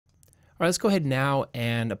All right, let's go ahead now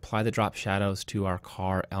and apply the drop shadows to our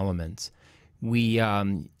car elements. We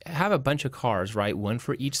have a bunch of cars, right? One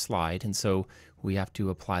for each slide, and so we have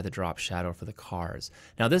to apply the drop shadow for the cars.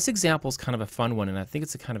 Now this example is kind of a fun one, and I think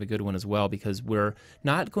it's a kind of a good one as well, because we're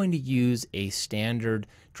not going to use a standard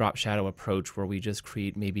drop shadow approach where we just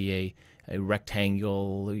create maybe a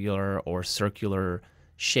rectangular or circular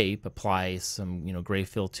shape, apply some gray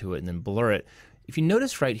fill to it, and then blur it. If you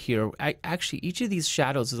notice right here, actually each of these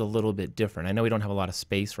shadows is a little bit different. I know we don't have a lot of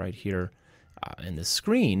space right here in the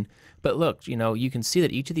screen, but look, you can see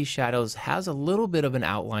that each of these shadows has a little bit of an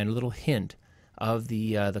outline, a little hint of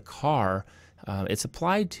the car it's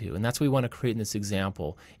applied to, and that's what we want to create in this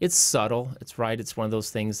example. It's subtle, it's one of those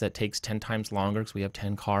things that takes 10 times longer because we have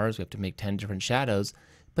 10 cars, we have to make 10 different shadows,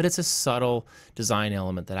 but it's a subtle design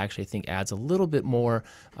element that actually I think adds a little bit more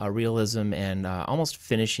realism and almost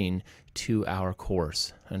finishing to our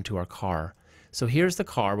course and to our car. So here's the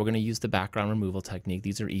car. We're going to use the background removal technique.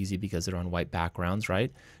 These are easy because they're on white backgrounds,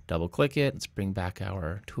 right? Double click it. Let's bring back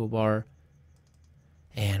our toolbar.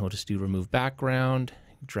 And we'll just do remove background.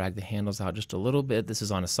 Drag the handles out just a little bit. This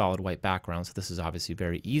is on a solid white background, so this is obviously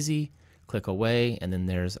very easy. Click away, and then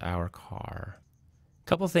there's our car. A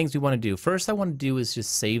couple of things we want to do. First I want to do is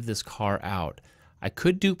just save this car out. I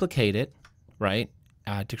could duplicate it, right,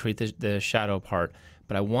 to create the shadow part,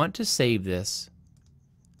 but I want to save this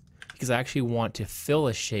because I actually want to fill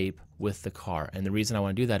a shape with the car. And the reason I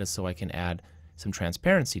want to do that is so I can add some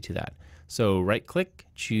transparency to that. So right click,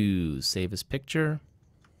 choose Save as Picture.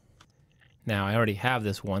 Now I already have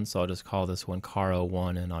this one, so I'll just call this one Car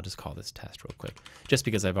 01, and I'll just call this Test real quick, just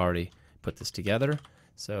because I've already put this together.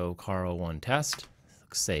 So Car 01 Test,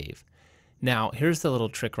 save. Now here's the little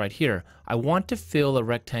trick right here. I want to fill a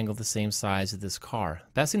rectangle the same size as this car.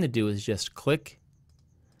 Best thing to do is just click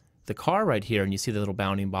the car right here, and you see the little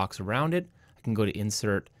bounding box around it. I can go to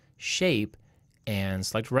Insert Shape and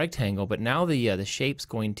select Rectangle, but now the shape's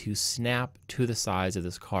going to snap to the size of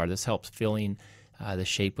this car. This helps filling the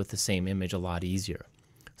shape with the same image a lot easier.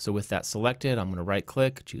 So with that selected, I'm going to right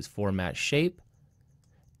click, choose Format Shape,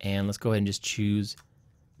 and let's go ahead and just choose,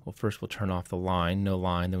 well, first we'll turn off the line, no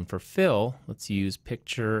line. Then for fill, let's use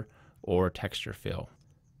Picture or Texture Fill.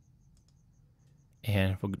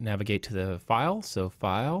 And we'll navigate to the file, so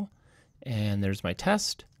File, and there's my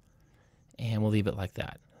test, and we'll leave it like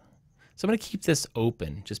that. So I'm going to keep this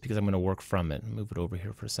open just because I'm going to work from it. Move it over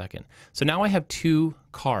here for a second. So now I have two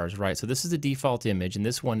cars, right? So this is the default image, and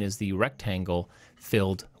this one is the rectangle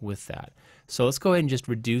filled with that. So let's go ahead and just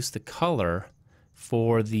reduce the color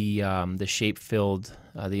for the shape filled,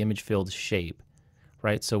 the image filled shape,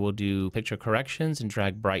 right? So we'll do picture corrections and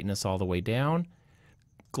drag brightness all the way down.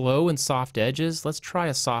 Glow and soft edges. Let's try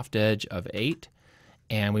a soft edge of 8,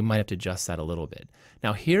 and we might have to adjust that a little bit.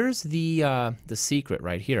 Now here's the secret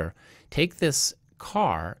right here. Take this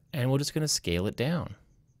car, and we're just going to scale it down.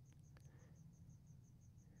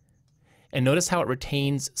 And notice how it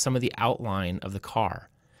retains some of the outline of the car.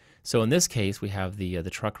 So in this case, we have the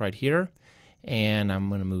truck right here, and I'm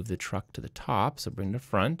going to move the truck to the top, so bring the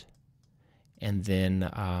front, and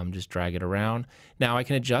then just drag it around. Now I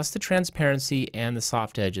can adjust the transparency and the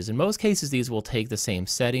soft edges. In most cases, these will take the same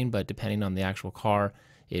setting, but depending on the actual car,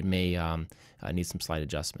 it may need some slight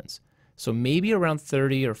adjustments. So maybe around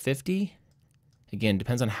 30 or 50. Again,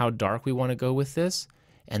 depends on how dark we want to go with this.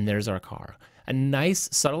 And there's our car. A nice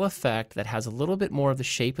subtle effect that has a little bit more of the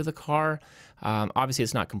shape of the car. Obviously,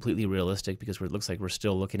 it's not completely realistic because it looks like we're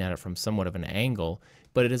still looking at it from somewhat of an angle,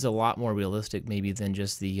 but it is a lot more realistic maybe than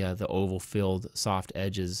just the oval filled soft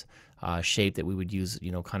edges shape that we would use,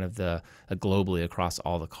 kind of globally across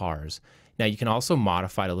all the cars. Now you can also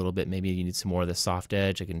modify it a little bit. Maybe you need some more of the soft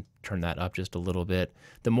edge. I can turn that up just a little bit.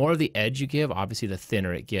 The more of the edge you give, obviously the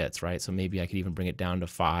thinner it gets, right? So maybe I could even bring it down to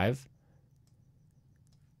 5.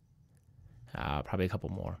 Probably a couple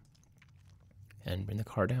more. And bring the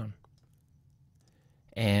car down.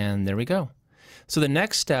 And there we go. So the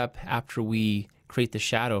next step after we create the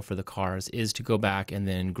shadow for the cars is to go back and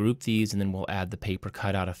then group these, and then we'll add the paper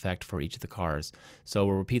cutout effect for each of the cars. So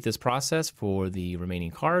we'll repeat this process for the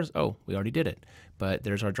remaining cars. Oh, we already did it. But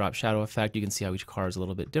there's our drop shadow effect. You can see how each car is a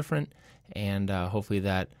little bit different, and hopefully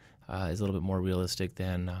that is a little bit more realistic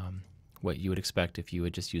than what you would expect if you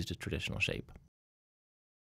had just used a traditional shape.